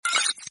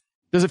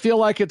Does it feel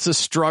like it's a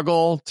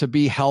struggle to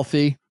be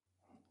healthy?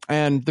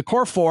 And the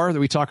core four that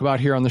we talk about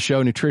here on the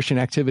show, nutrition,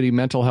 activity,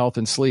 mental health,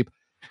 and sleep,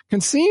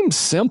 can seem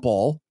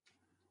simple,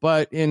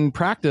 but in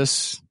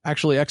practice,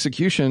 actually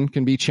execution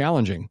can be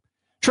challenging.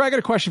 Troy, I got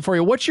a question for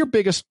you. What's your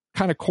biggest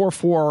kind of core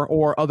four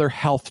or other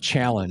health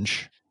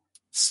challenge?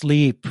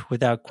 Sleep,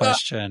 without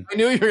question. I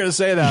knew you were going to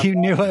say that. You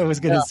knew I was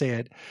going to say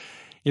it.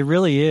 It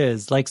really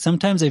is. Like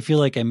sometimes I feel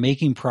like I'm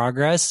making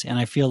progress and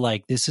I feel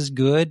like this is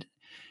good.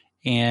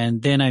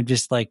 And then I'm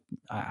just like,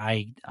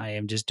 I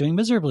am just doing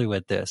miserably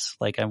with this.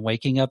 Like I'm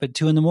waking up at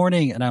 2 a.m.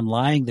 and I'm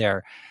lying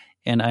there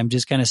and I'm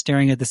just kind of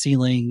staring at the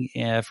ceiling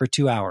for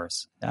 2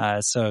 hours.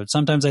 So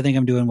sometimes I think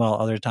I'm doing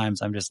well. Other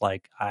times I'm just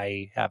like,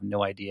 I have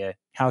no idea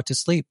how to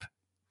sleep.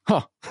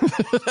 Huh.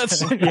 That's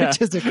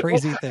just a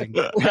crazy thing.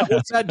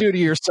 What's that do to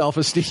your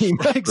self-esteem?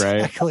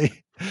 Exactly.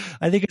 Right.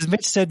 I think as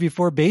Mitch said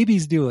before,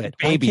 babies do it.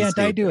 Why can't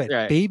I do it?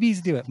 Right.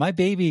 Babies do it. My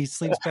baby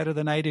sleeps better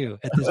than I do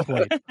at this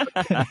point.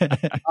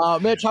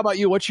 Mitch, how about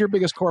you? What's your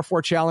biggest core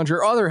four challenge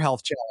or other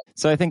health challenge?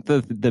 So I think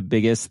the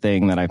biggest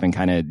thing that I've been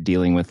kind of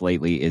dealing with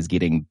lately is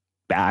getting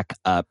back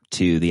up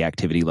to the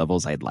activity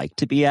levels I'd like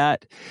to be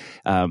at.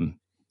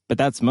 But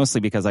that's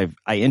mostly because I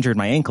injured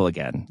my ankle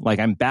again. Like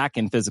I'm back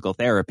in physical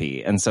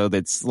therapy. And so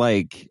that's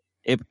like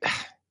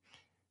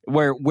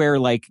where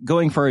like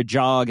going for a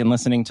jog and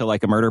listening to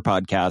like a murder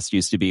podcast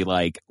used to be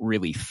like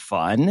really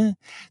fun.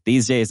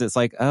 These days it's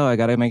like, oh, I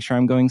got to make sure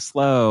I'm going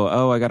slow.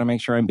 Oh, I got to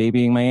make sure I'm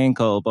babying my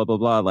ankle, blah, blah,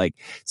 blah. Like,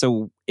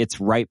 so it's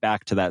right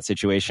back to that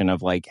situation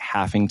of like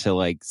having to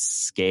like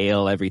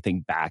scale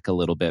everything back a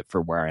little bit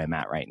for where I'm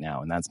at right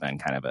now. And that's been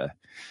kind of a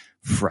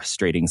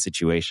frustrating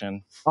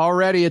situation.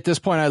 Already at this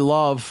point, I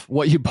love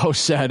what you both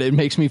said. It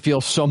makes me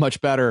feel so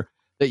much better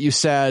that you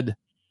said,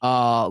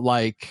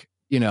 like,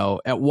 you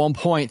know, at one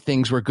point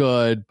things were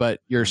good,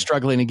 but you're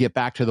struggling to get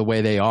back to the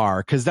way they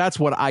are. Cause that's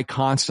what I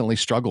constantly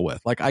struggle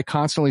with. Like I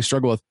constantly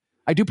struggle with,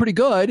 I do pretty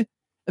good.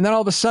 And then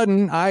all of a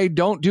sudden I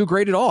don't do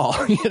great at all.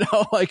 You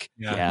know, like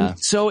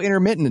so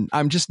intermittent.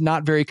 I'm just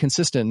not very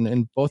consistent.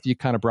 And both of you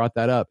kind of brought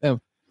that up. And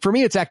for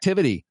me, it's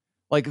activity.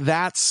 Like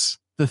that's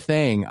the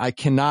thing. I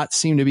cannot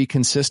seem to be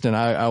consistent.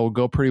 I will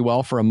go pretty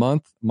well for a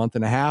month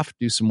and a half,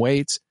 do some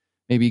weights,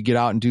 maybe get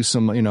out and do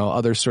some, you know,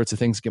 other sorts of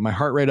things, get my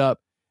heart rate up.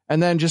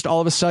 And then just all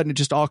of a sudden, it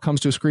just all comes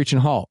to a screeching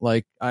halt.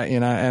 Like,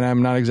 and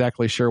I'm not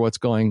exactly sure what's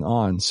going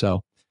on.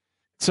 So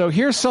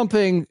here's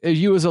something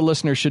you as a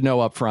listener should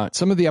know up front.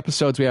 Some of the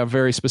episodes, we have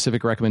very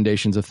specific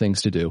recommendations of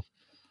things to do.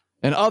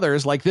 And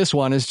others, like this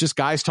one, is just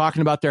guys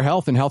talking about their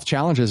health and health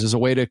challenges as a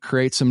way to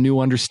create some new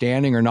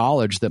understanding or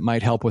knowledge that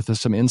might help with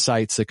some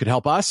insights that could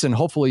help us and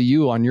hopefully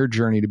you on your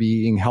journey to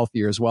being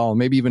healthier as well. And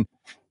maybe even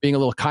being a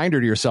little kinder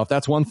to yourself.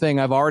 That's one thing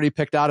I've already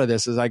picked out of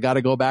this is I got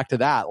to go back to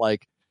that.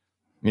 Like,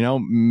 you know,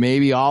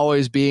 maybe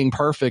always being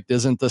perfect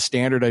isn't the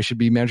standard I should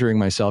be measuring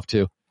myself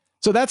to.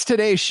 So that's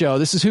today's show.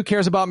 This is Who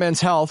Cares About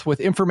Men's Health with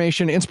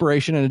information,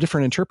 inspiration, and a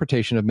different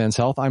interpretation of men's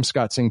health. I'm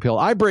Scott Singpill.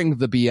 I bring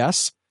the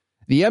BS,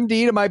 the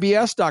MD to my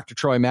BS, Dr.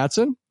 Troy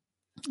Mattson.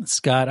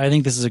 Scott, I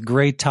think this is a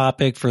great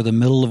topic for the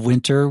middle of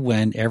winter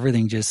when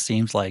everything just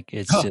seems like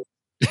it's just,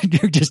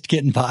 you're just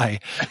getting by.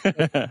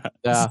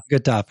 Yeah.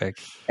 Good topic.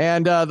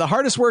 And the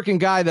hardest working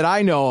guy that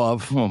I know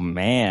of, oh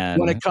man,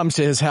 when it comes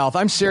to his health.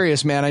 I'm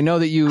serious, man. I know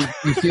that you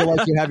feel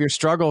like you have your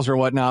struggles or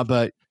whatnot,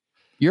 but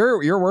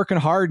you're working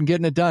hard and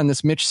getting it done.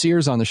 This Mitch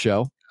Sears on the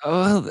show.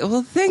 Oh,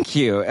 well, thank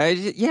you.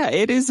 Yeah,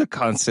 it is a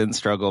constant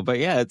struggle, but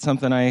yeah, it's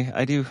something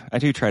I do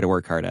try to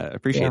work hard at. I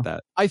appreciate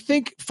that. I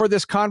think for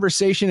this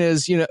conversation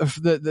is, you know,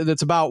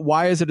 that's about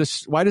why does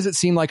it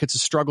seem like it's a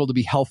struggle to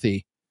be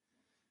healthy?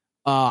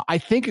 I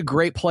think a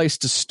great place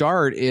to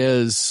start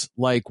is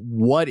like,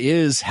 what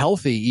is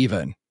healthy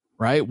even,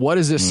 right? What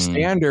is this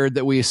standard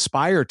that we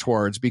aspire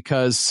towards?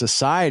 Because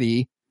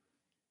society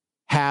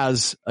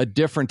has a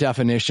different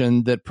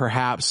definition that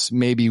perhaps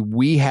maybe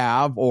we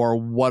have, or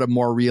what a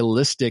more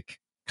realistic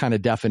kind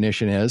of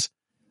definition is.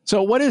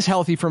 So what is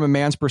healthy from a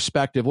man's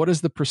perspective? What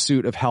is the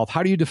pursuit of health?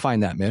 How do you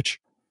define that,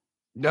 Mitch?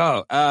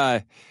 No,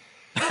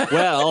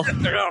 well,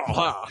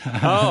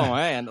 oh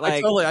man,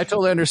 like I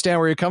totally understand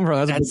where you're coming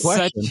from. That's a good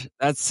question.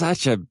 That's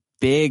such a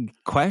big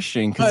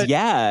question because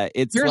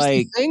it's here's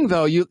like the thing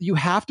though. You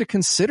have to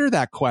consider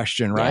that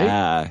question, right?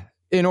 Yeah.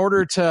 In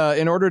order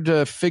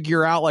to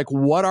figure out like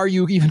what are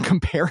you even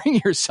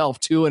comparing yourself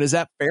to, and is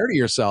that fair to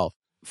yourself?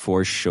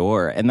 For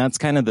sure. And that's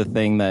kind of the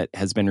thing that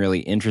has been really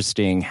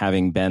interesting,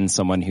 having been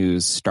someone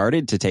who's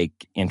started to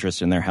take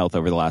interest in their health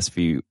over the last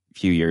few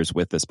years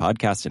with this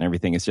podcast and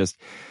everything. It's just,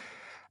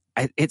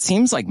 it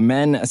seems like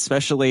men,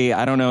 especially,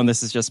 I don't know, and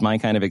this is just my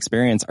kind of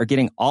experience, are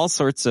getting all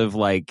sorts of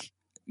like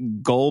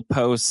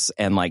goalposts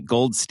and like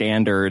gold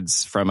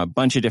standards from a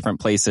bunch of different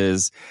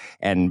places.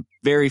 And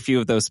very few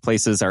of those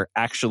places are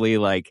actually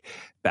like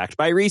backed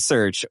by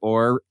research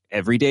or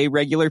everyday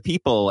regular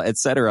people,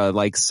 etc.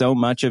 Like so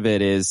much of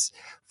it is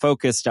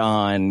focused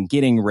on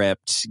getting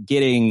ripped,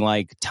 getting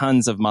like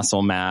tons of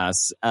muscle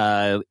mass.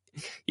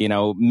 You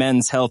know,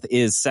 men's health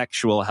is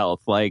sexual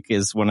health, like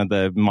is one of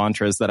the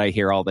mantras that I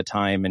hear all the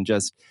time. And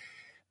just,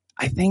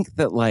 I think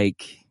that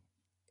like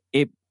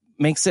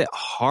makes it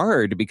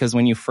hard, because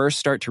when you first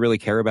start to really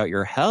care about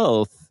your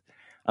health,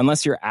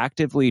 unless you're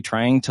actively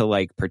trying to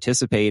like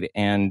participate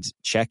and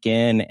check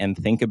in and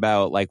think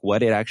about like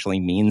what it actually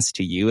means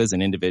to you as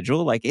an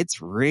individual, like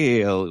it's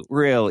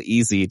real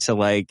easy to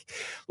like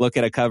look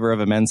at a cover of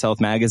a Men's Health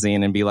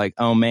magazine and be like,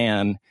 oh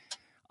man,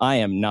 I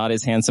am not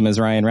as handsome as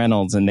Ryan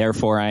Reynolds and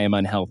therefore I am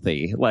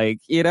unhealthy. Like,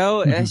 you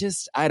know,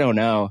 I don't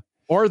know.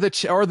 Or the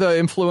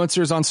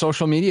influencers on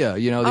social media,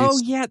 you know. Oh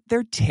yeah,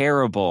 they're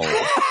terrible.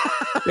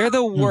 They're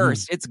the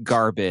worst. It's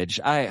garbage.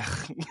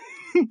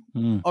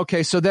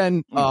 Okay, so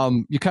then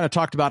you kind of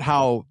talked about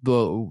how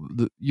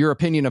your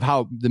opinion of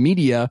how the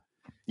media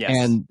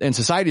and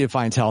society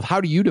defines health.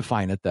 How do you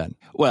define it then?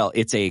 Well,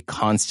 it's a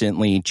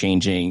constantly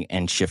changing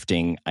and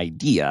shifting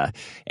idea.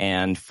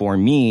 And for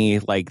me,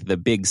 like the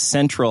big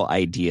central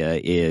idea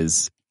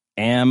is,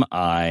 am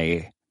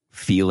I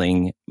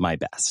feeling my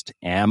best?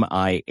 Am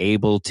I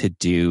able to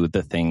do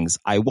the things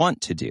I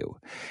want to do?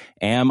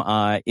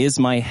 Is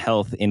my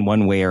health in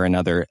one way or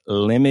another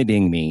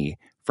limiting me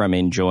from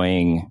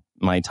enjoying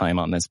my time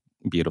on this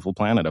beautiful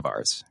planet of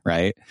ours,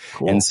 right?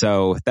 Cool. And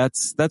so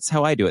that's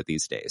how I do it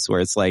these days,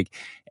 where it's like,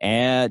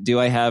 do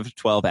I have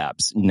 12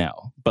 abs?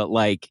 No. But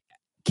like,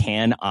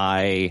 can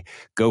I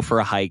go for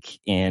a hike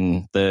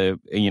in the,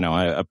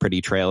 a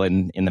pretty trail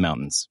in the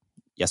mountains?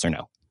 Yes or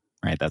no?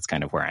 Right? That's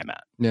kind of where I'm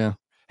at. Yeah.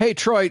 Hey,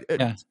 Troy,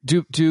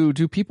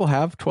 do people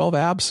have 12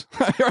 abs?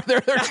 Are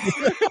there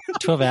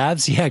 12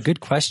 abs? Yeah, good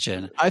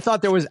question. I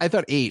thought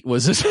 8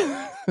 was this.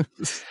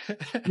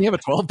 You have a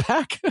 12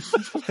 pack?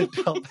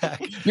 12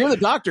 pack. You're the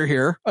doctor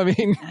here. I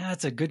mean,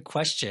 that's a good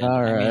question.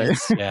 All right.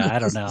 I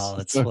don't know.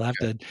 We'll have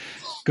to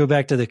go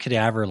back to the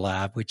cadaver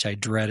lab, which I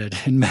dreaded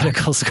in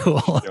medical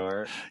school.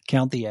 Sure.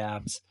 Count the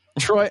abs.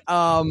 Troy,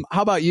 how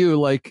about you?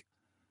 Like,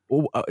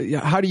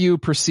 how do you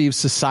perceive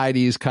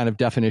society's kind of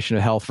definition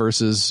of health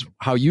versus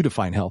how you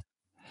define health?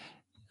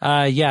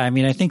 I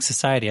think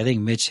society, I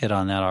think Mitch hit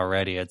on that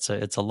already. It's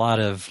a lot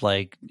of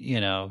like,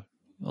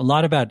 a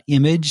lot about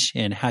image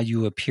and how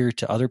you appear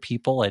to other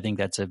people. I think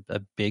that's a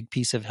big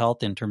piece of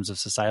health in terms of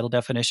societal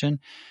definition.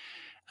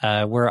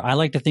 Where I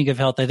like to think of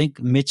health, I think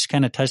Mitch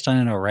kind of touched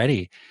on it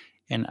already.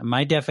 And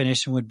my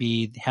definition would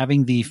be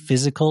having the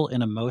physical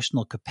and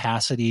emotional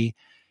capacity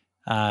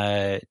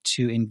to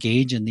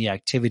engage in the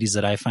activities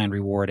that I find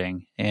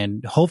rewarding,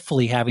 and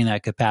hopefully having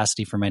that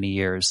capacity for many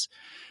years.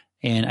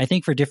 And I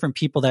think for different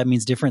people, that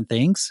means different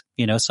things.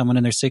 Someone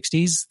in their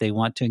 60s, they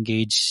want to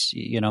engage,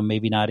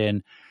 maybe not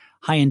in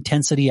high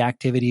intensity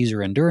activities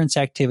or endurance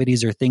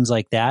activities or things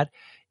like that.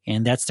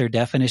 And that's their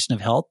definition of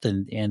health.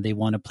 And they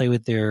want to play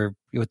with their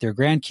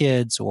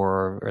grandkids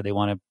or they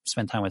want to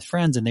spend time with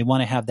friends, and they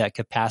want to have that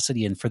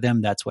capacity. And for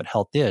them, that's what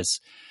health is.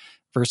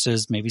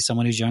 Versus maybe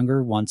someone who's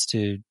younger wants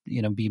to,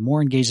 be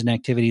more engaged in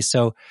activities.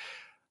 So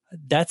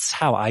that's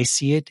how I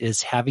see it,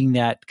 is having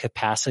that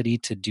capacity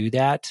to do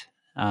that.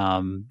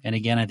 And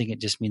again, I think it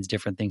just means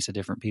different things to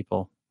different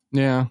people.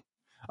 Yeah.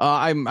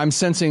 I'm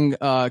sensing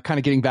kind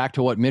of getting back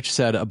to what Mitch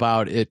said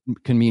about it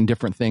can mean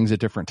different things at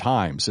different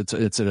times.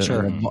 It's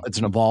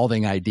an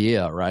evolving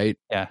idea, right?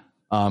 Yeah.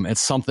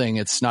 It's something,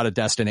 it's not a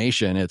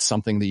destination. It's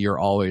something that you're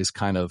always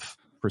kind of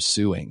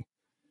pursuing.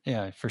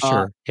 Yeah, for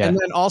sure. And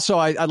then also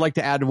I'd like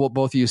to add to what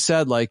both of you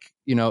said, like,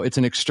 it's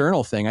an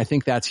external thing. I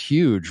think that's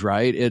huge,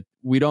 right?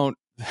 We don't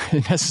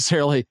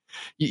necessarily,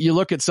 you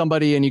look at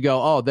somebody and you go,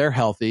 oh, they're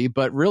healthy,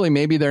 but really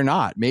maybe they're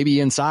not.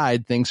 Maybe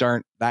inside things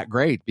aren't that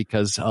great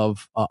because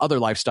of other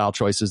lifestyle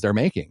choices they're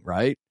making,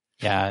 right?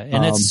 Yeah,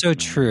 and that's so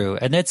true.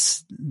 And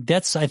that's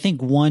I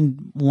think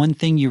one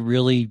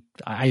thing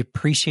I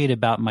appreciate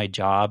about my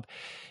job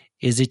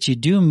is that you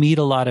do meet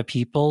a lot of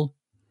people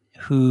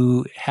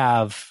who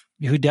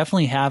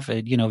definitely have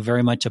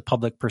very much a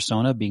public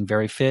persona, being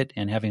very fit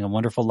and having a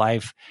wonderful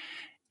life.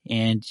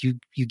 And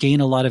you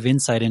gain a lot of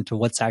insight into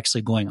what's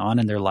actually going on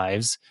in their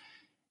lives.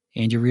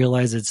 And you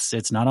realize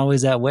it's not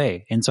always that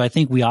way. And so I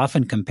think we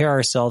often compare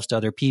ourselves to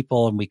other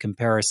people, and we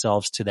compare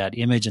ourselves to that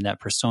image and that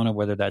persona,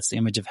 whether that's the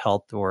image of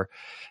health or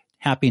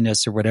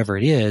happiness or whatever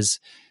it is.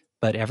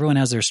 But everyone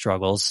has their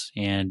struggles.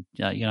 And,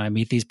 I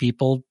meet these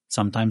people,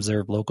 sometimes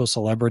they're local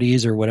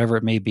celebrities or whatever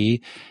it may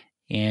be.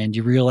 And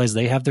you realize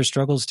they have their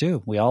struggles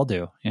too. We all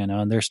do,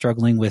 and they're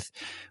struggling with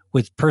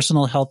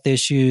personal health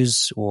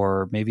issues,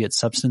 or maybe it's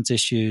substance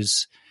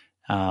issues,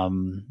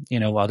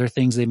 other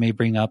things they may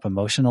bring up,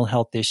 emotional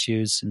health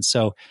issues. And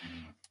so,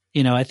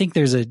 I think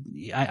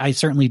I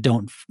certainly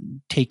don't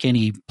take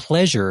any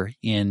pleasure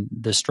in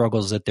the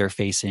struggles that they're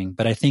facing,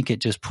 but I think it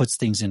just puts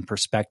things in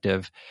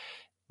perspective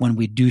when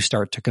we do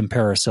start to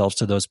compare ourselves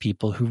to those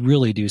people who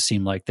really do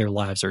seem like their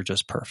lives are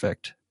just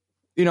perfect.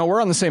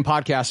 We're on the same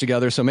podcast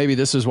together, so maybe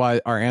this is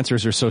why our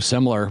answers are so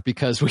similar,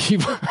 because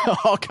we've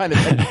all kind of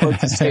had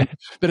the same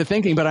bit of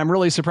thinking. But I'm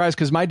really surprised,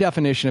 because my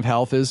definition of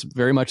health is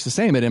very much the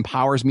same. It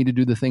empowers me to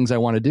do the things I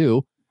want to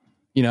do.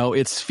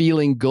 It's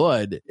feeling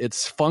good.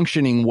 It's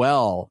functioning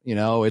well.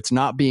 It's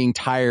not being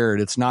tired.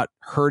 It's not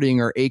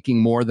hurting or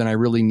aching more than I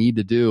really need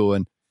to do.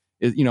 And,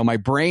 my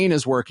brain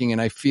is working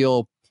and I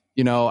feel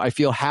I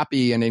feel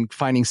happy and in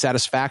finding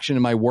satisfaction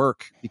in my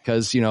work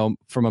because,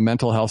 from a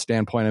mental health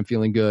standpoint, I'm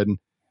feeling good. And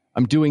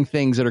I'm doing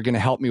things that are going to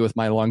help me with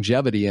my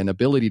longevity and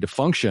ability to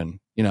function,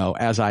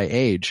 as I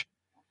age.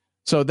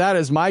 So that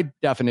is my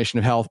definition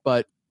of health,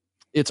 but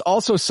it's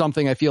also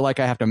something I feel like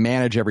I have to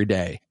manage every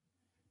day.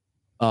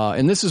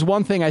 And this is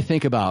one thing I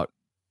think about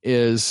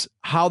is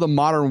how the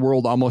modern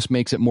world almost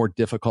makes it more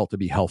difficult to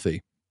be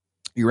healthy.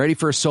 You ready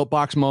for a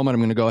soapbox moment? I'm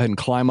going to go ahead and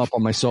climb up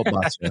on my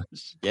soapbox here.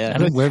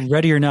 Yeah. We're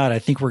ready or not, I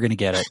think we're going to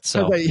get it.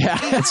 So yeah.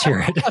 Let's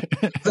hear it.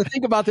 I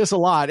think about this a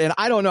lot, and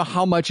I don't know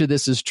how much of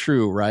this is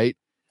true, right?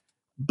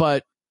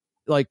 But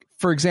like,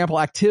 for example,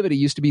 activity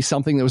used to be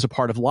something that was a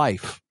part of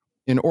life.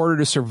 In order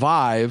to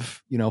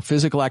survive,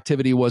 physical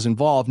activity was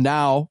involved.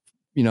 Now,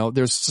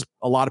 there's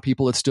a lot of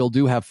people that still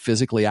do have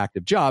physically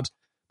active jobs,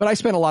 but I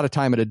spend a lot of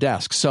time at a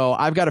desk. So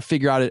I've got to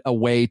figure out a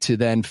way to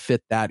then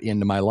fit that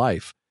into my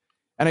life.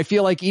 And I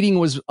feel like eating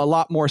was a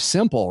lot more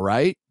simple,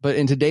 right? But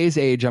in today's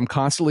age, I'm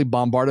constantly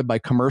bombarded by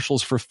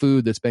commercials for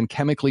food that's been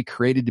chemically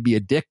created to be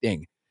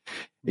addicting,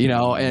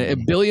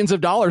 and billions of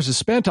dollars is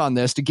spent on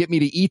this to get me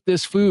to eat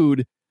this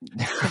food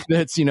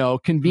that's,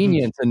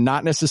 convenient and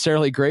not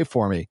necessarily great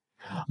for me.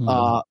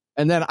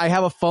 And then I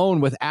have a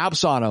phone with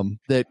apps on them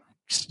that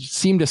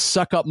seem to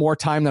suck up more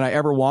time than I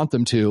ever want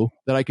them to,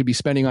 that I could be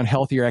spending on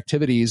healthier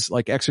activities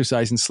like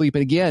exercise and sleep.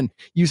 And again,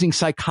 using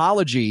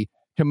psychology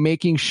to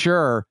making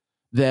sure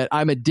that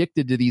I'm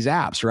addicted to these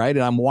apps, right?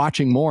 And I'm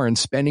watching more and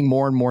spending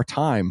more and more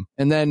time.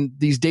 And then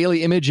these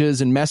daily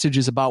images and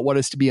messages about what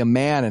is to be a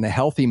man and a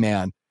healthy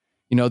man,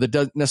 that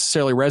doesn't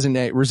necessarily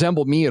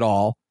resemble me at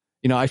all.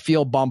 I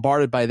feel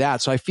bombarded by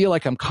that. So I feel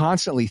like I'm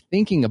constantly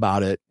thinking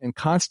about it and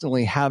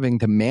constantly having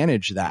to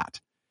manage that,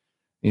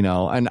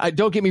 and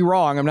don't get me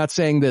wrong. I'm not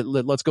saying that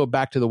let's go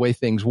back to the way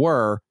things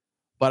were,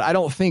 but I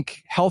don't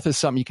think health is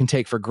something you can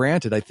take for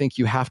granted. I think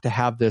you have to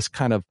have this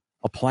kind of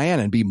a plan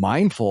and be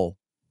mindful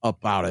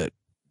about it.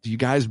 Do you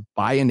guys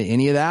buy into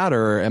any of that,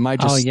 or am I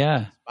just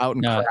out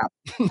and crap?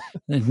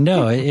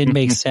 No, it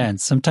makes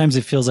sense. Sometimes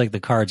it feels like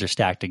the cards are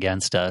stacked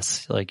against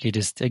us. Like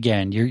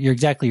you're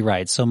exactly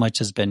right. So much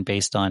has been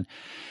based on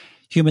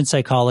human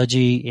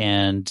psychology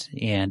and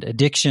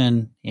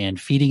addiction and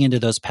feeding into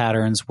those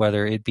patterns,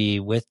 whether it be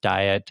with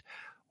diet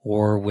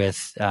or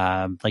with,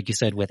 like you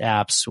said, with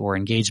apps or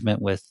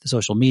engagement with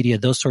social media,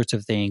 those sorts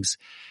of things.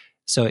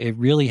 So it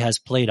really has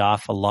played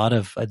off a lot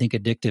of, I think,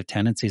 addictive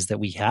tendencies that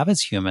we have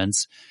as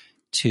humans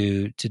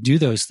to do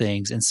those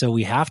things. And so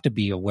we have to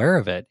be aware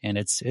of it. And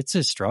it's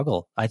a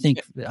struggle. I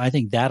think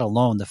that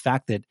alone, the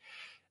fact that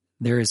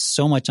there is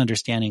so much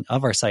understanding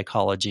of our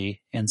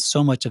psychology and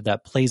so much of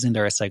that plays into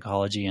our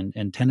psychology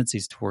and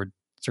tendencies toward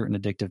certain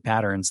addictive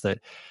patterns that,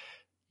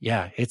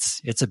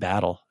 it's a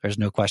battle. There's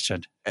no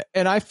question.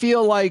 And I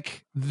feel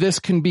like this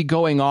can be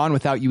going on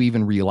without you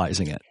even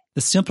realizing it. The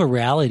simple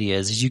reality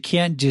is you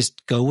can't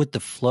just go with the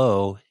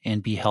flow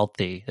and be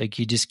healthy. Like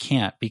you just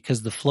can't,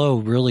 because the flow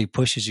really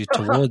pushes you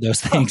toward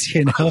those things,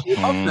 I love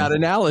that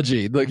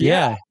analogy. Like,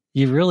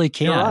 you really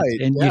can't.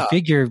 Right. And you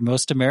figure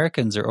most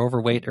Americans are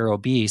overweight or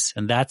obese,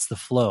 and that's the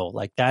flow.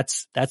 Like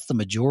that's the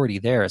majority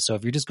there. So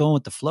if you're just going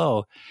with the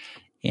flow,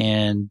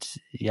 and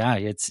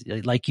it's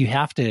like you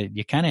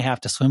kind of have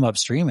to swim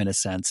upstream in a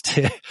sense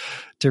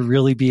to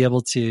really be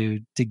able to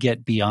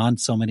get beyond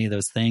so many of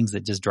those things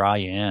that just draw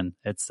you in.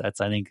 I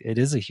think it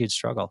is a huge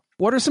struggle.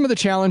 What are some of the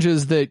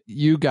challenges that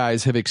you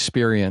guys have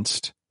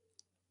experienced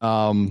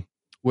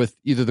with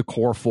either the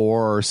Core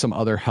 4 or some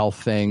other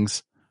health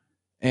things?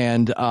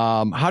 And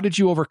how did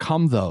you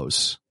overcome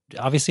those?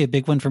 Obviously, a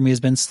big one for me has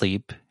been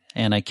sleep.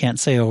 And I can't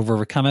say I've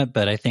overcome it,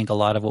 but I think a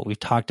lot of what we've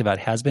talked about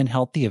has been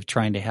healthy, of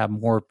trying to have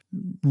more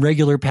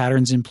regular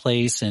patterns in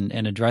place and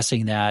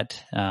addressing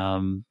that.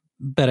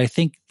 But I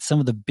think some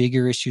of the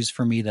bigger issues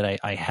for me that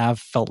I have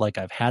felt like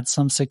I've had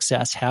some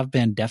success have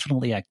been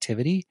definitely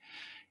activity.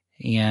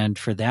 And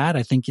for that,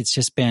 I think it's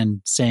just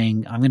been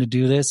saying, I'm going to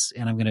do this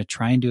and I'm going to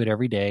try and do it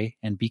every day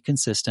and be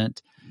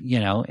consistent,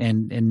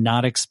 and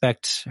not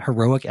expect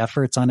heroic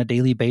efforts on a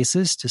daily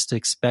basis, just to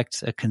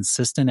expect a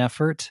consistent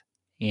effort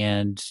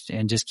and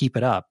just keep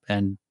it up.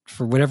 And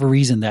for whatever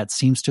reason, that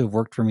seems to have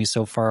worked for me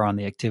so far on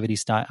the activity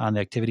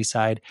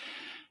side.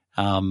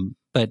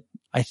 But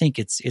I think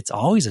it's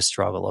always a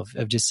struggle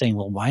of just saying,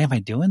 well, why am I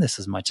doing this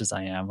as much as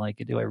I am?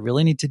 Like, do I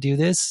really need to do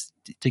this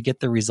to get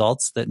the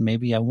results that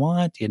maybe I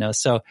want?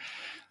 So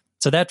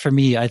that for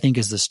me, I think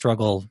is the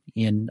struggle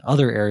in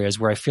other areas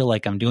where I feel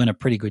like I'm doing a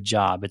pretty good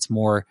job. It's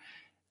more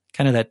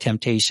kind of that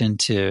temptation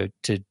to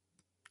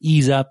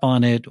ease up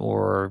on it,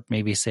 or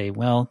maybe say,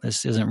 well,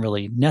 this isn't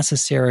really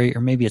necessary, or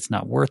maybe it's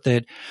not worth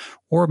it,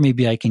 or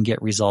maybe I can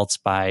get results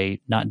by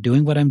not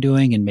doing what I'm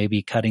doing and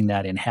maybe cutting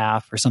that in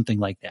half or something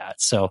like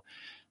that. So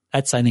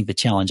that's, I think, the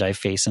challenge I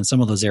face in some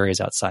of those areas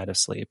outside of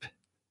sleep.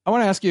 I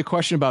want to ask you a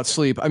question about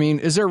sleep. I mean,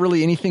 is there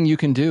really anything you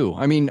can do?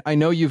 I mean, I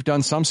know you've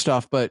done some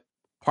stuff, but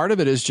part of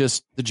it is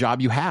just the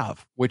job you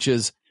have, which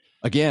is,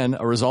 again,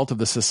 a result of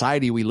the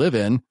society we live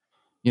in,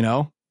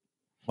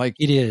 Like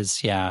it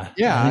is, yeah.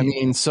 Yeah. I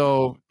mean,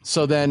 so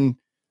then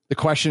the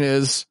question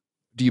is,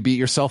 do you beat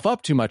yourself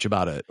up too much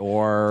about it?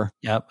 Or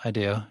Yep, I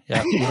do.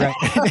 Yeah, you're right.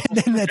 And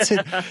then that's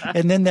it.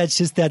 And then that's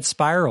just that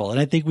spiral. And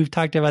I think we've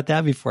talked about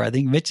that before. I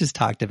think Mitch has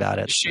talked about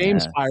it. shame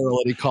spiral,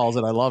 that he calls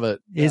it. I love it.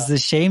 Is the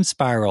shame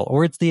spiral,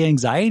 or it's the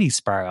anxiety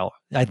spiral.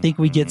 I think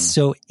we get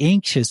so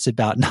anxious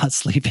about not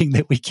sleeping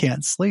that we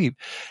can't sleep.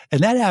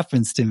 And that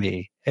happens to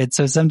me. And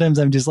so sometimes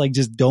I'm just like,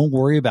 just don't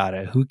worry about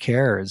it. Who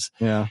cares?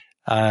 Yeah.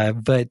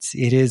 But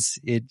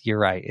you're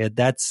right.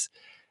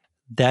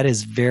 That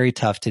is very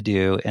tough to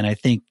do. And I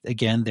think,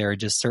 again, there are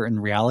just certain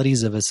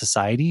realities of a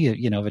society,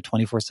 of a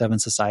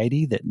 24/7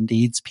 society that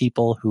needs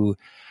people who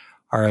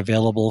are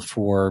available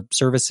for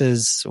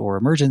services or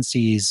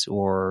emergencies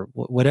or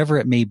whatever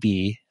it may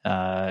be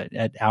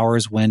at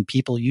hours when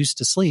people used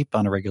to sleep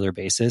on a regular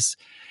basis.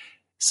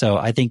 So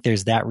I think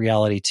there's that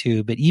reality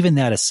too. But even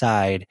that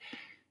aside,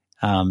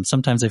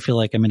 sometimes I feel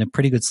like I'm in a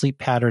pretty good sleep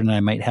pattern and I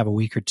might have a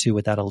week or two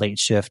without a late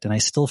shift and I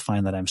still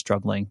find that I'm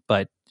struggling.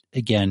 But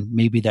again,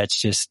 maybe that's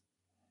just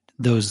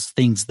those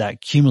things, that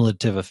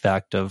cumulative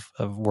effect of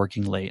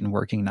working late and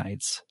working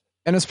nights.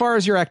 And as far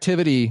as your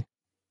activity,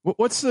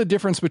 what's the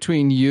difference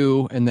between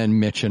you and then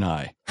Mitch and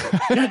I?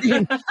 I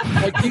mean,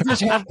 like, do you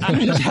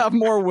just have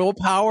more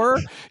willpower?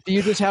 Do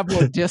you just have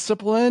more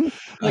discipline?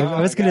 Like,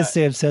 I was going to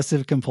say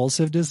obsessive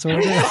compulsive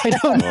disorder. I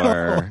don't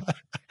know.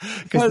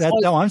 Because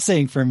I'm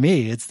saying for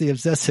me, it's the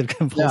obsessive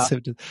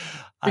compulsive.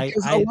 Yeah.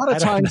 Because a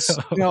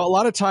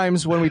lot of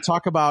times when we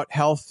talk about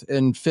health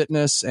and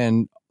fitness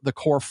and the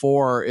core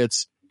four,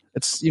 it's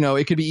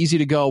it could be easy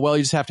to go, well,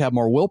 you just have to have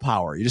more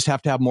willpower. You just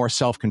have to have more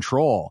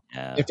self-control.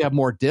 Yeah. You have to have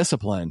more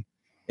discipline.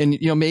 And,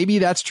 maybe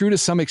that's true to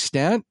some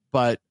extent,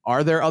 but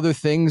are there other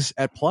things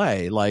at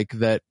play like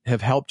that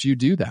have helped you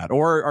do that?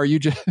 Or are you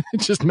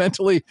just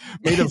mentally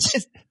made of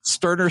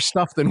sterner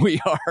stuff than we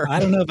are?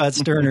 I don't know about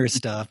sterner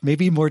stuff.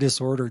 Maybe more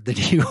disordered than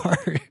you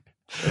are.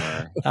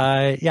 Sure.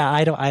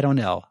 I don't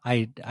know.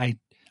 I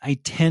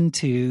tend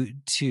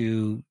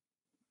to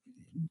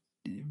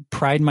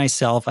pride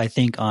myself, I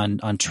think,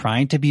 on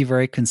trying to be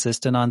very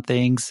consistent on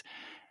things.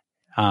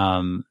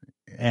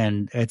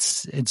 And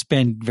it's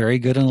been very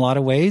good in a lot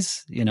of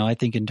ways. I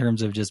think in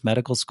terms of just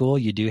medical school,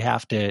 you do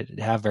have to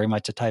have very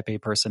much a type A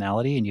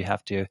personality, and you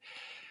have to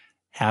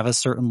have a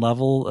certain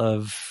level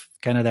of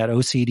kind of that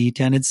OCD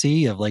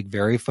tendency of like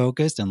very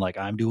focused and like,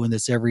 I'm doing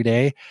this every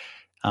day.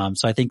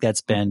 So I think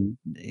it's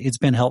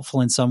been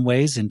helpful in some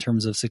ways in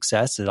terms of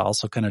success. It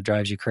also kind of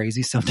drives you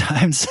crazy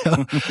sometimes.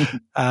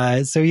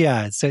 So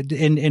yeah. So,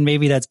 and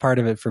maybe that's part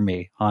of it for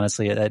me.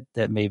 Honestly,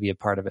 that may be a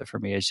part of it for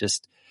me. It's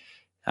just,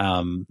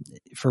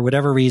 for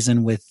whatever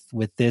reason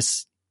with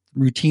this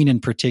routine in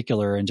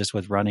particular, and just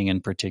with running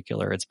in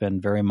particular, it's been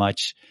very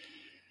much,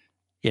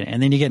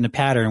 and then you get in a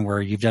pattern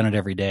where you've done it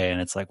every day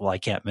and it's like, well, I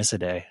can't miss a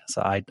day.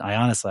 So I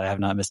honestly, I have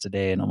not missed a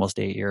day in almost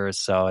 8 years.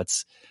 So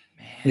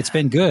it's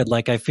been good.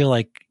 Like, I feel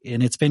like,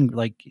 and it's been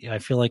like, I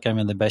feel like I'm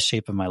in the best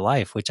shape of my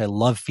life, which I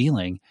love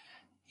feeling.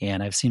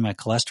 And I've seen my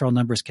cholesterol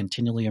numbers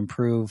continually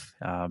improve.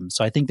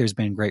 So I think there's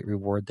been great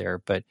reward there.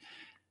 But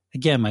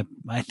again,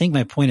 I think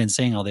my point in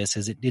saying all this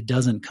is it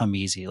doesn't come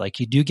easy. Like,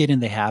 you do get in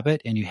the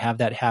habit and you have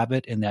that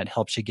habit and that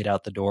helps you get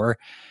out the door.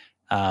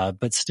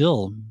 But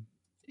still,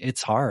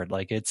 it's hard.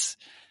 Like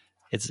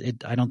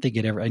I don't think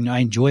it ever, I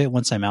enjoy it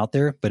once I'm out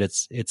there, but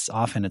it's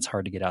often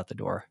hard to get out the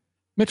door.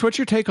 Mitch, what's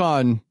your take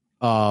on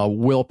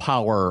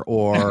willpower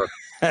or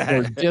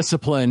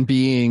discipline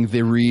being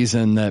the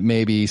reason that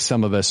maybe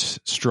some of us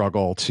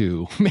struggle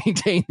to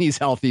maintain these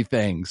healthy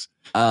things?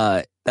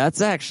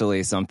 That's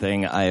actually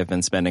something I have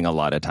been spending a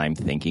lot of time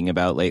thinking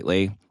about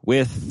lately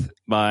with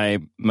my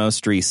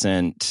most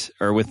recent,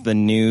 or with the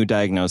new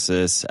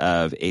diagnosis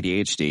of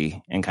ADHD,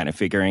 and kind of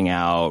figuring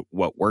out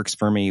what works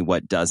for me,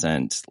 what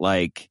doesn't.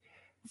 Like,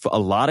 a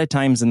lot of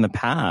times in the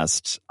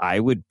past, I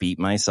would beat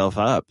myself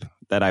up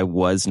that I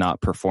was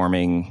not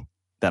performing,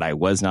 that I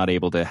was not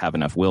able to have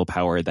enough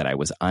willpower, that I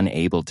was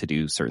unable to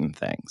do certain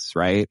things,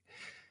 right?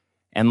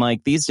 And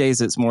like these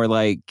days, it's more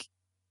like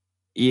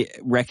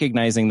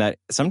recognizing that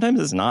sometimes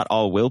it's not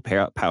all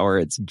willpower,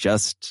 it's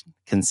just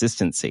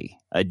consistency,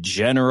 a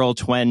general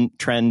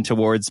trend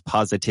towards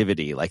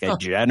positivity, like a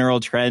general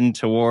trend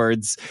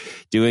towards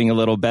doing a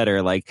little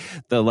better, like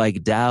the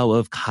Tao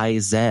of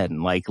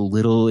Kaizen, like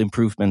little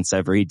improvements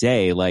every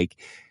day.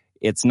 Like,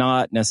 it's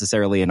not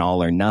necessarily an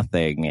all or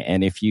nothing.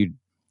 And if you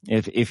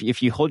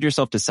hold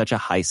yourself to such a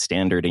high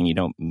standard and you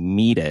don't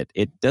meet it,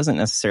 it doesn't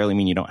necessarily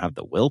mean you don't have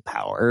the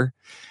willpower.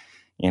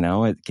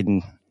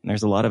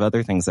 There's a lot of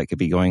other things that could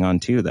be going on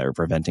too that are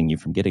preventing you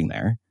from getting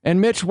there. And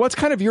Mitch, what's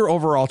kind of your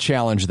overall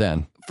challenge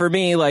then? For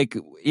me,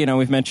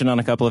 we've mentioned on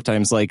a couple of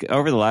times,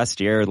 over the last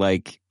year,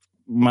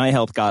 my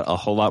health got a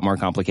whole lot more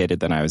complicated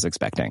than I was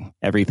expecting.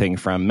 Everything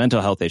from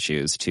mental health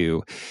issues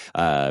to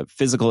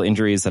physical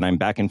injuries that I'm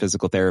back in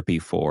physical therapy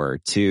for,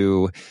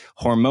 to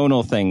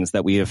hormonal things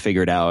that we have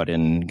figured out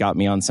and got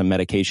me on some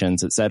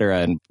medications, et cetera.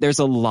 And there's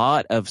a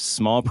lot of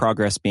small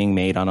progress being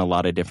made on a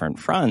lot of different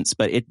fronts,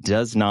 but it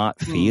does not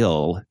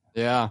feel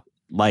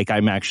like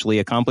I'm actually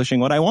accomplishing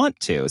what I want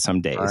to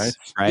some days.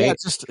 Right? Yeah,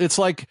 it's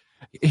like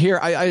here,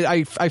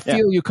 I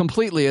feel you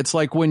completely. It's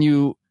like when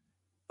you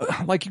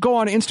like you go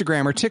on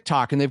Instagram or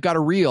TikTok and they've got a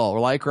reel,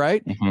 like,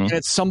 right? Mm-hmm. And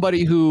it's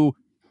somebody who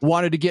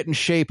wanted to get in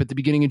shape at the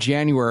beginning of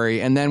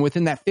January. And then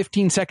within that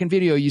 15-second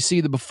video, you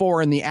see the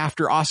before and the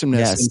after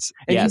awesomeness. Yes.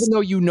 And Yes. even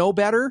though you know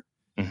better,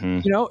 Mm-hmm.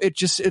 you know,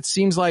 it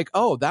seems like,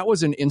 oh, that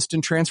was an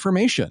instant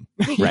transformation.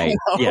 Right.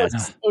 You know?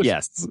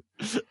 Yes.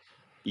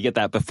 You get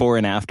that before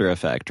and after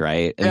effect,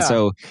 right? And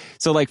Yeah.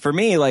 so like for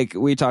me, like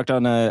we talked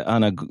on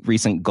a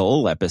recent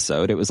goal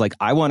episode, it was like,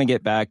 I want to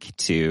get back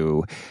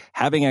to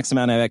having X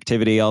amount of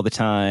activity all the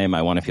time.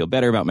 I want to feel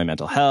better about my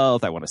mental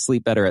health. I want to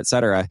sleep better,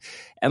 etc.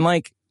 And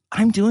like,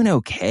 I'm doing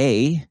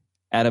okay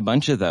at a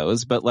bunch of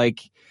those, but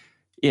like,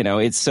 you know,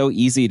 it's so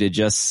easy to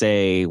just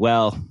say,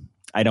 well,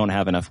 I don't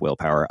have enough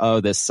willpower.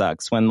 Oh, this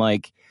sucks. When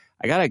like,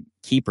 I got to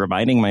keep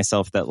reminding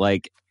myself that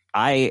like,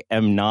 I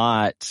am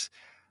not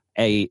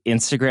a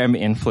Instagram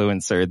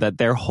influencer that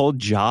their whole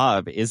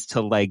job is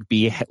to like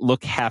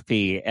look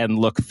happy and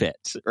look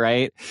fit,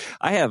 right?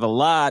 I have a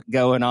lot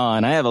going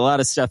on. I have a lot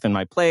of stuff in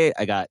my plate.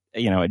 I got,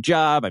 you know, a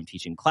job. I'm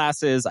teaching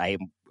classes. I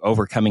am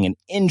overcoming an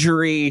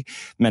injury,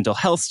 mental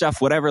health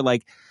stuff, whatever.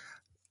 Like,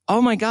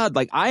 oh my God,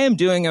 like I am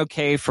doing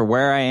okay for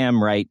where I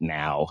am right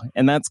now.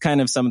 And that's kind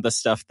of some of the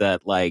stuff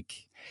that like,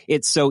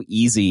 it's so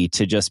easy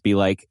to just be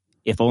like,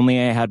 if only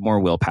I had more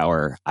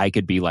willpower, I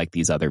could be like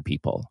these other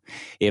people.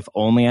 If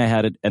only I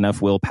had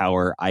enough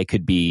willpower, I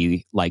could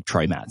be like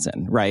Troy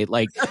Mattson, right?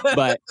 Like,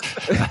 but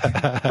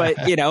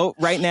you know,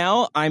 right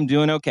now I'm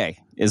doing okay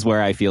is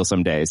where I feel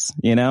some days,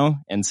 you know?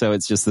 And so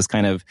it's just this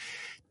kind of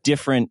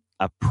different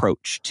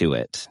approach to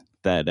it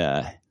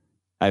that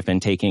I've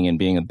been taking and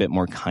being a bit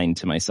more kind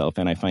to myself.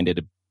 And I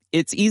find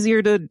it's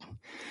easier to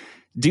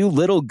do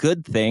little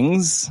good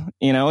things,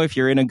 you know, if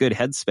you're in a good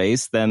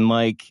headspace, then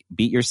like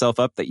beat yourself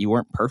up that you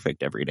weren't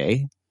perfect every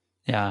day.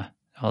 Yeah.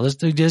 Well,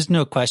 there's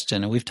no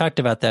question. And we've talked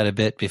about that a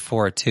bit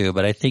before too,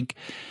 but I think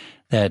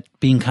that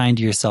being kind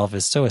to yourself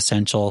is so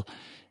essential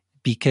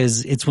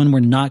because it's when we're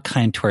not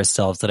kind to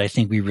ourselves that I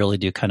think we really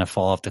do kind of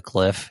fall off the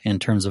cliff in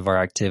terms of our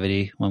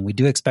activity. When we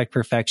do expect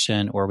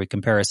perfection or we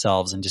compare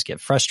ourselves and just get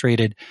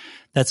frustrated,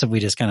 that's when we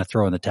just kind of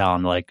throw in the towel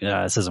and like,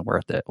 this isn't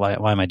worth it.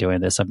 Why am I doing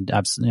this?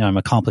 I'm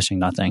accomplishing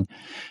nothing.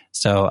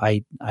 So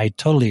I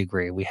totally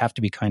agree. We have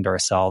to be kind to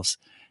ourselves,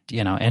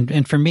 you know,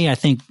 and for me, I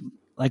think,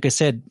 like I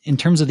said, in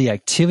terms of the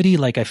activity,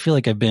 like I feel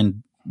like I've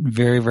been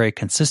very, very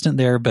consistent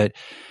there, but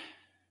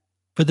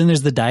then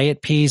there's the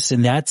diet piece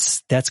and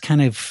that's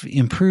kind of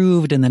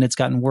improved and then it's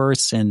gotten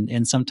worse.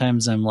 And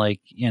sometimes I'm like,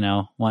 you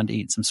know, want to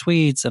eat some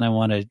sweets and I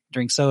want to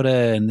drink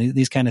soda and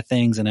these kind of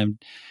things.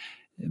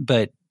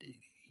 But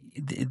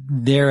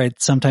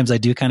sometimes I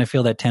do kind of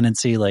feel that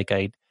tendency. Like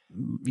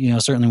you know,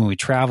 certainly when we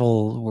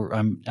travel,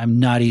 I'm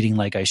not eating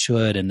like I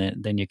should. And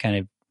then you kind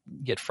of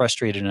get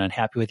frustrated and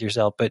unhappy with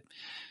yourself. But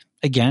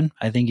again,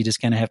 I think you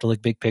just kind of have to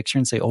look big picture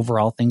and say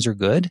overall things are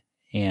good.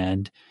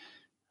 And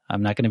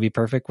I'm not going to be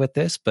perfect with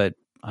this, but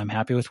I'm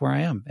happy with where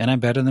I am and I'm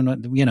better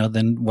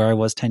than where I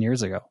was 10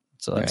 years ago.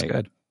 So that's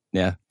good.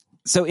 Yeah.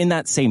 So in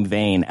that same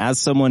vein, as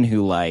someone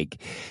who like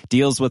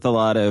deals with a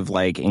lot of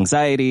like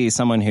anxiety,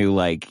 someone who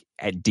like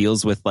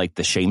deals with like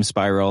the shame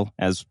spiral,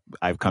 as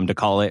I've come to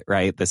call it,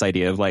 right? This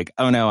idea of like,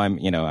 oh no,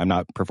 I'm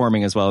not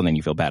performing as well. And then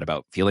you feel bad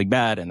about feeling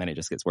bad. And then it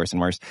just gets worse and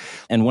worse.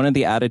 And one of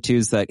the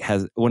attitudes that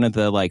has one of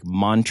the like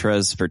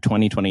mantras for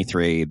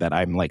 2023 that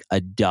I'm like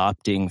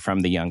adopting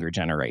from the younger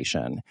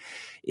generation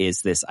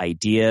is this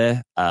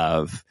idea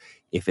of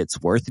if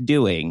it's worth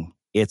doing,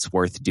 it's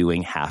worth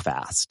doing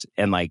half-assed.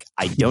 And like,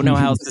 I don't know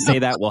how else to say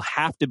that. We'll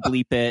have to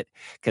bleep it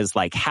because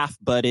like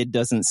half-butted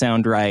doesn't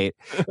sound right.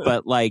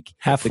 But like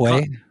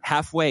halfway.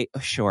 Oh,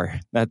 sure.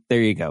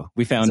 There you go.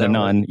 We found a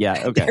non.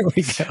 Yeah. Okay. There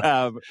we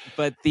go.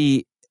 But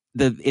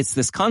it's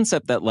this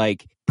concept that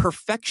like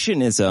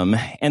perfectionism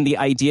and the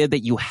idea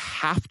that you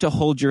have to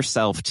hold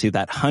yourself to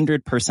that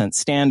 100%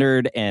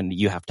 standard and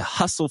you have to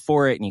hustle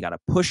for it and you got to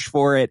push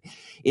for it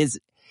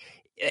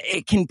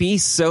it can be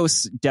so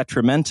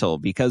detrimental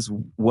because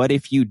what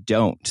if you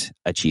don't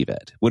achieve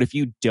it? What if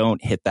you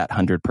don't hit that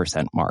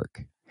 100%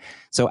 mark?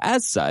 So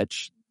as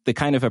such, the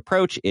kind of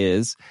approach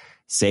is,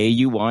 say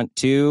you want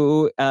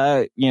to,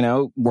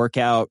 work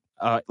out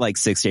like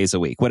 6 days a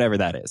week, whatever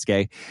that is.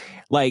 Okay.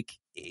 Like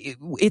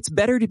it's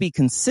better to be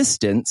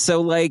consistent.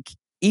 So like,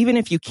 even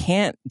if you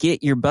can't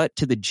get your butt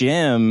to the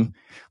gym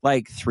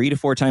like 3 to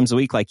 4 times a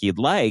week, like you'd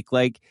like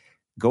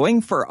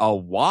going for a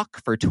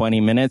walk for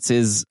 20 minutes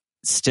is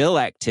still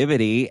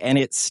activity and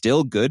it's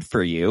still good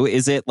for you.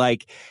 Is it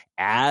like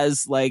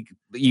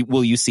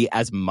will you see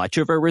as much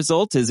of a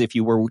result as if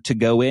you were to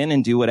go in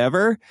and do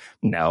whatever?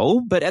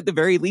 No, but at the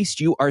very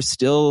least you are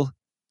still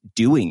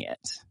doing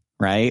it,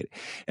 right?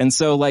 And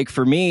so like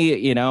for me,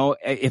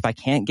 if I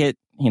can't get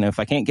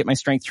my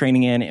strength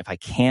training in, if I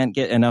can't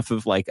get enough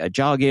of like a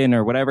jog in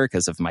or whatever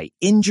because of my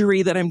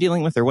injury that I'm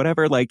dealing with or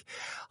whatever, like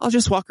I'll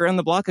just walk around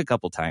the block a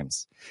couple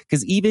times.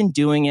 Because even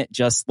doing it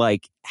just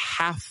like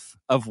half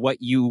of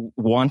what you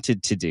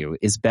wanted to do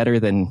is better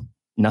than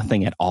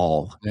nothing at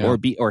all. Yeah.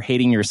 Or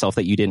hating yourself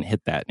that you didn't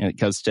hit that. And it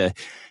goes to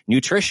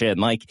nutrition.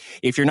 Like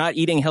if you're not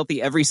eating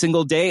healthy every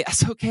single day,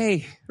 that's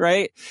okay,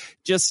 right?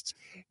 Just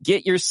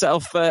get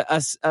yourself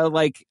a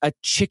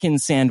chicken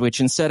sandwich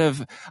instead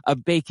of a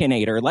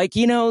Baconator. Like,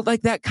 you know,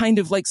 like that kind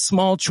of like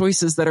small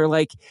choices that are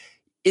like,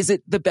 is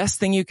it the best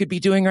thing you could be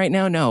doing right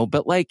now? No,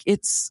 but like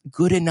it's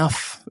good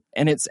enough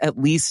and it's at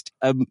least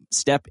a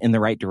step in the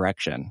right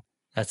direction.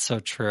 That's so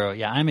true.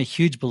 Yeah, I'm a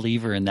huge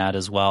believer in that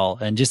as well.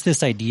 And just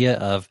this idea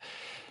of,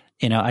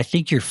 you know, I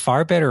think you're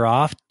far better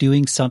off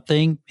doing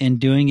something and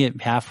doing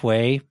it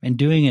halfway and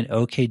doing an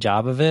okay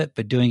job of it,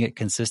 but doing it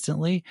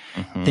consistently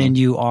than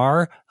you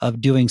are of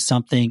doing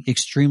something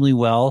extremely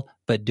well,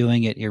 but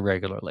doing it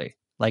irregularly.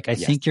 Like, I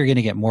think you're going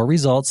to get more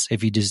results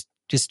if you just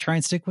try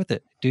and stick with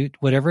it. Do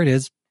whatever it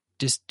is.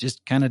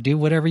 Just kind of do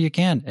whatever you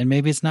can. And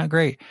maybe it's not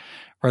great,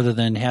 rather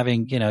than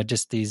having, you know,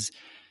 just these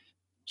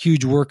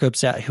huge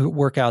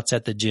workouts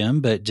at the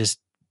gym, but just,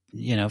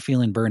 you know,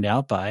 feeling burned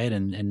out by it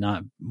and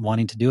not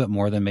wanting to do it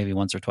more than maybe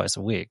once or twice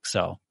a week.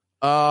 So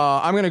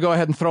I'm going to go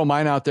ahead and throw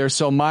mine out there.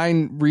 So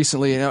mine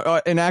recently,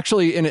 and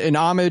actually in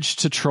homage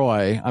to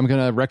Troy, I'm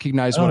going to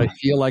recognize what I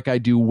feel like I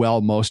do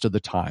well most of the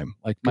time.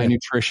 Like my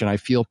nutrition, I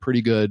feel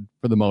pretty good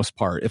for the most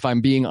part. If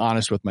I'm being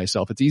honest with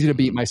myself, it's easy to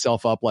beat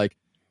myself up. Like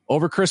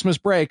over Christmas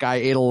break, I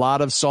ate a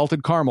lot of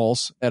salted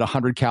caramels at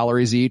 100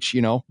 calories each,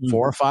 you know,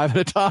 4 or 5 at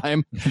a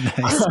time.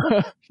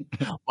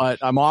 But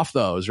I'm off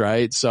those,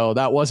 right? So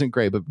that wasn't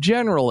great. But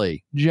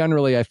generally,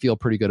 I feel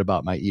pretty good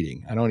about my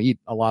eating. I don't eat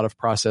a lot of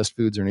processed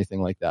foods or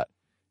anything like that.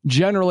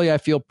 Generally, I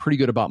feel pretty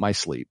good about my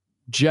sleep.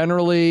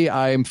 Generally,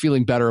 I'm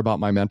feeling better about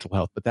my mental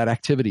health. But that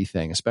activity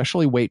thing,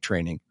 especially weight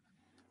training,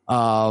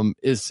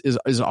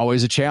 is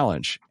always a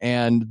challenge.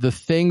 And the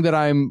thing that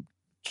I'm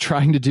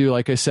trying to do,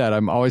 like I said,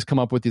 I'm always come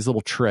up with these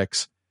little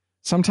tricks.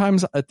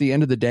 Sometimes at the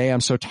end of the day,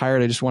 I'm so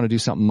tired, I just want to do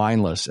something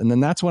mindless. And then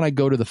that's when I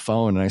go to the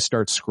phone and I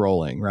start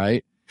scrolling,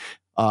 right?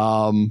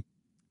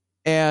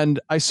 And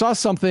I saw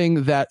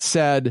something that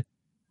said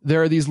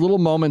there are these little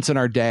moments in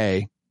our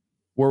day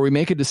where we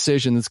make a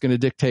decision that's going to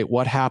dictate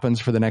what happens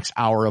for the next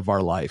hour of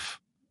our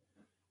life.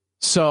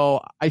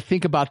 So I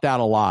think about that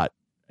a lot.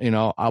 You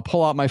know, I'll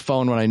pull out my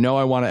phone when I know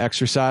I want to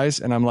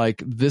exercise, and I'm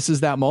like, this is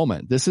that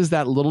moment. This is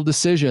that little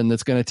decision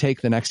that's going to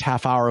take the next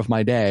half hour of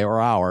my day or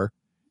hour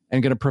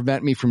and going to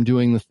prevent me from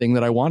doing the thing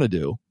that I want to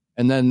do.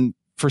 And then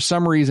for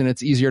some reason,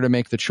 it's easier to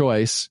make the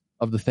choice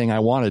of the thing I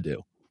want to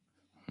do.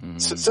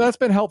 So that's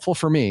been helpful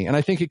for me. And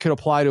I think it could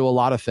apply to a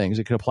lot of things.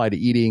 It could apply to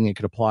eating. It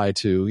could apply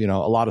to, you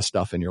know, a lot of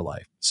stuff in your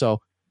life.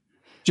 So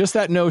just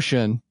that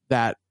notion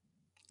that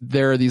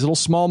there are these little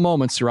small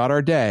moments throughout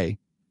our day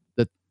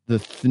the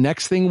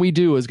next thing we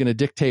do is going to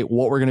dictate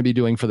what we're going to be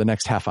doing for the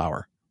next half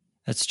hour.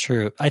 That's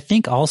true. I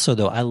think also,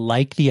 though, I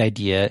like the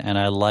idea and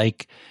I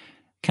like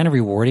kind of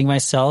rewarding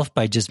myself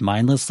by just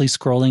mindlessly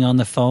scrolling on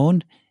the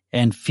phone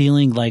and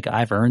feeling like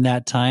I've earned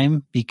that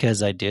time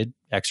because I did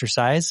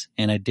exercise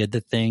and I did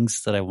the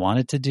things that I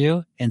wanted to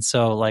do. And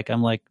so like,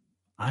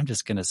 I'm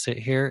just going to sit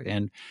here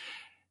and,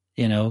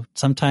 you know,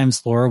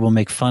 sometimes Laura will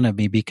make fun of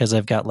me because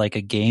I've got like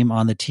a game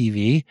on the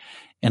TV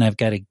and I've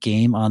got a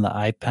game on the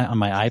iPad, on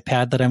my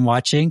iPad that I'm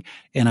watching,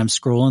 and I'm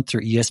scrolling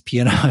through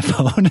ESPN on my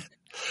phone.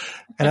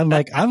 And I'm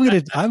like, I'm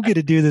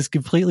gonna do this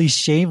completely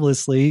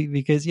shamelessly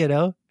because, you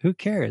know, who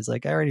cares?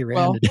 Like I already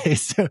ran today.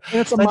 So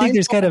I think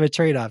there's kind of a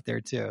trade-off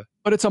there too.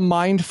 But it's a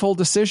mindful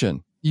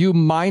decision. You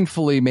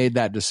mindfully made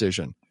that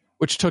decision,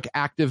 which took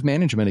active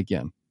management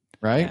again,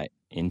 right? Yeah,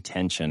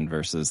 intention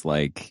versus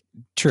like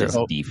just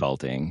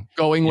defaulting.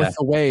 Going with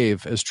the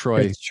wave, as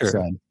Troy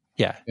said.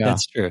 Yeah,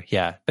 that's true.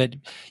 Yeah. But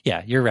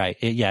yeah, you're right.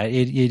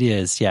 It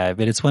is. Yeah.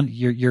 But it's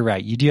you're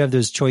right. You do have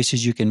those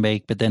choices you can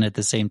make, but then at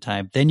the same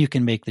time, then you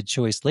can make the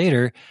choice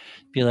later,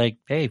 be like,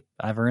 hey,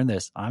 I've earned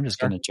this. I'm just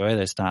going to enjoy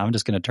this now. I'm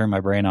just going to turn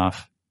my brain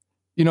off.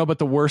 You know, but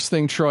the worst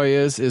thing, Troy,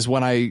 is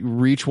when I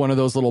reach one of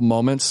those little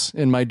moments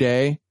in my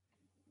day,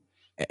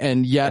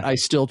 and yet I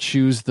still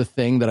choose the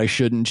thing that I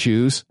shouldn't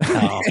choose.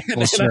 Oh,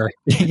 well, sure.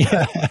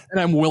 Yeah. And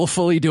I'm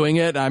willfully doing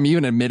it. I'm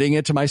even admitting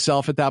it to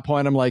myself at that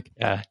point. I'm like,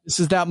 this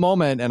is that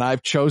moment, and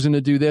I've chosen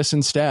to do this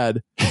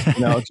instead.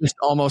 You know, just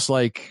almost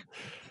like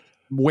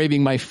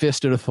waving my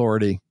fist at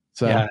authority.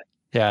 So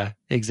yeah,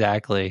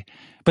 exactly.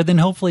 But then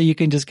hopefully you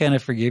can just kind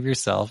of forgive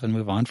yourself and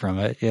move on from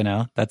it. You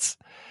know, that's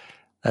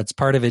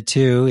part of it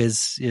too,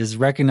 is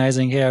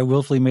recognizing, hey, I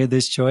willfully made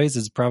this choice.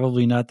 It's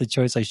probably not the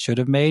choice I should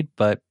have made,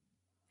 but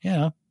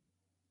yeah,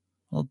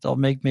 I'll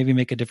maybe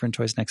make a different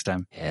choice next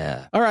time.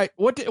 Yeah. All right.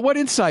 What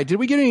insight? Did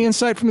we get any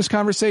insight from this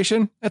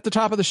conversation? At the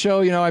top of the show,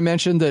 you know, I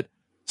mentioned that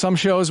some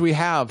shows we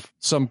have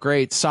some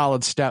great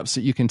solid steps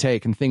that you can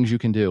take and things you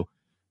can do.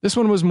 This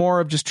one was more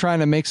of just trying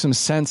to make some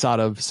sense out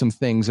of some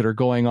things that are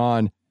going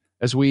on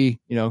as we,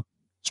 you know,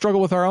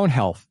 struggle with our own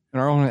health and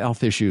our own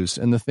health issues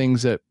and the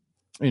things that,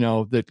 you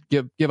know, that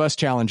give us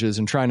challenges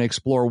and trying to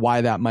explore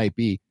why that might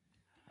be.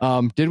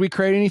 Did we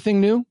create anything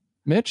new?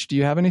 Mitch, do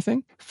you have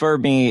anything? For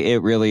me,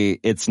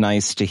 it's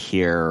nice to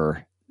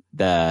hear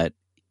that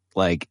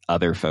like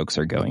other folks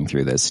are going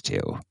through this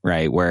too,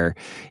 right? Where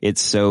it's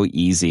so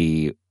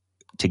easy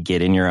to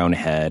get in your own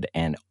head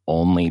and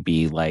only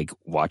be like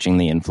watching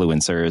the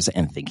influencers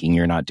and thinking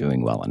you're not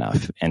doing well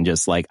enough. And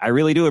just like, I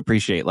really do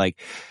appreciate like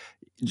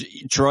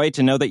Troy,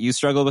 to know that you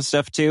struggle with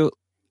stuff too.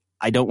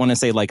 I don't want to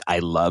say like I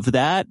love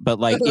that, but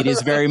like it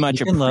is very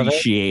much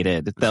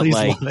appreciated that Please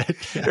like, love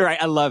it. Yeah.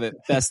 right. I love it.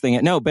 Best thing.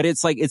 No, but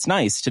it's like, it's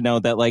nice to know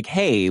that like,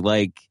 hey,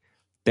 like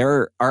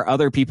there are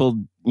other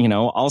people, you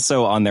know,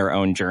 also on their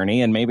own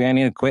journey, and maybe I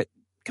need to quit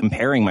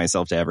comparing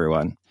myself to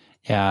everyone.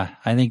 Yeah,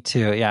 I think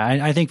too. Yeah,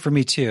 I think for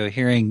me too,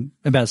 hearing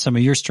about some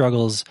of your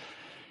struggles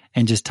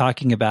and just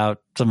talking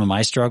about some of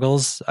my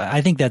struggles,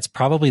 I think that's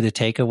probably the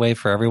takeaway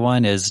for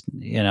everyone is,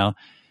 you know,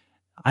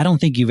 I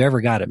don't think you've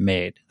ever got it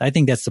made. I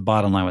think that's the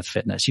bottom line with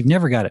fitness. You've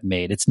never got it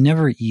made. It's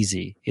never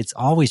easy. It's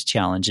always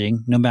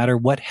challenging, no matter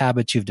what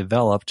habit you've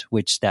developed,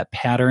 which that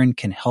pattern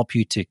can help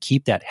you to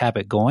keep that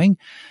habit going.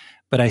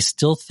 But I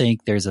still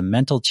think there's a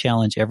mental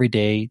challenge every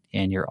day,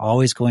 and you're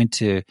always going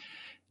to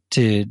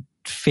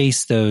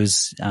face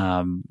those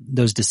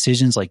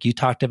decisions like you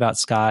talked about,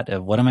 Scott,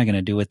 of what am I going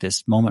to do with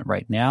this moment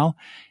right now?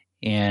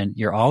 And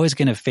you're always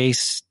going to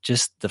face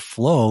just the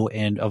flow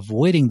and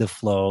avoiding the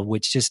flow,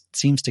 which just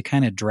seems to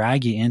kind of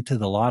drag you into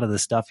a lot of the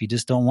stuff you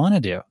just don't want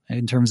to do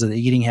in terms of the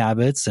eating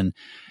habits and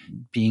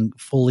being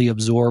fully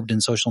absorbed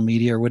in social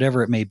media or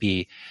whatever it may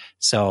be.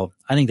 So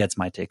I think that's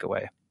my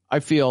takeaway. I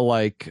feel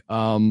like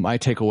my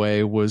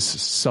takeaway was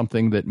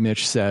something that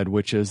Mitch said,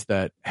 which is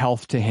that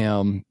health to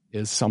him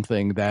is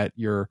something that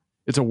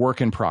it's a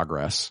work in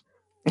progress,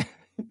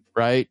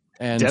 right?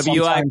 And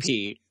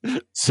WIP.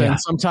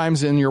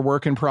 Sometimes in your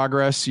work in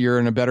progress, you're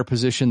in a better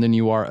position than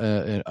you are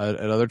at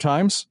other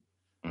times.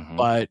 Mm-hmm.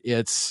 But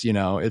it's, you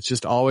know, it's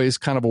just always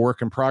kind of a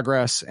work in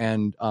progress.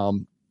 And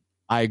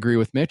I agree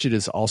with Mitch. It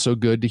is also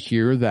good to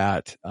hear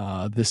that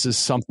this is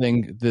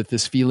something that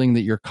this feeling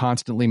that you're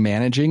constantly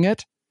managing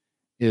it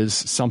is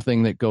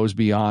something that goes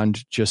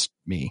beyond just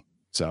me.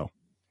 So,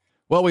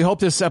 well, we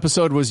hope this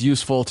episode was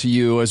useful to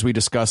you as we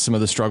discuss some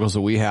of the struggles that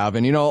we have.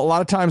 And, you know, a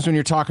lot of times when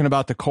you're talking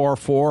about the core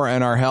four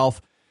and our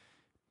health,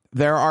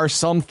 there are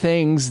some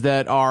things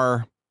that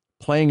are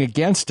playing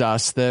against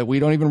us that we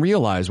don't even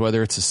realize,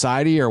 whether it's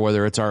society or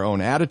whether it's our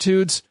own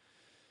attitudes.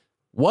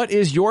 What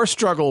is your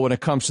struggle when it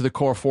comes to the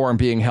core four and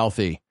being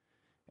healthy?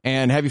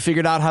 And have you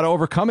figured out how to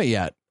overcome it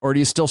yet? Or do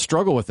you still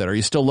struggle with it? Are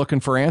you still looking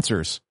for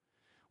answers?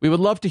 We would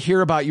love to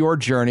hear about your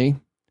journey.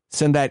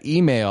 Send that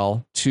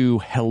email to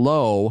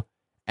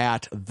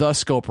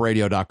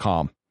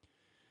hello@thescoperadio.com.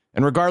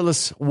 And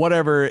regardless,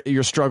 whatever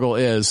your struggle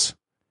is,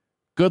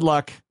 good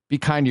luck, be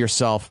kind to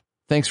yourself.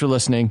 Thanks for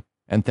listening,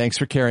 and thanks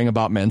for caring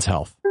about men's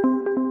health.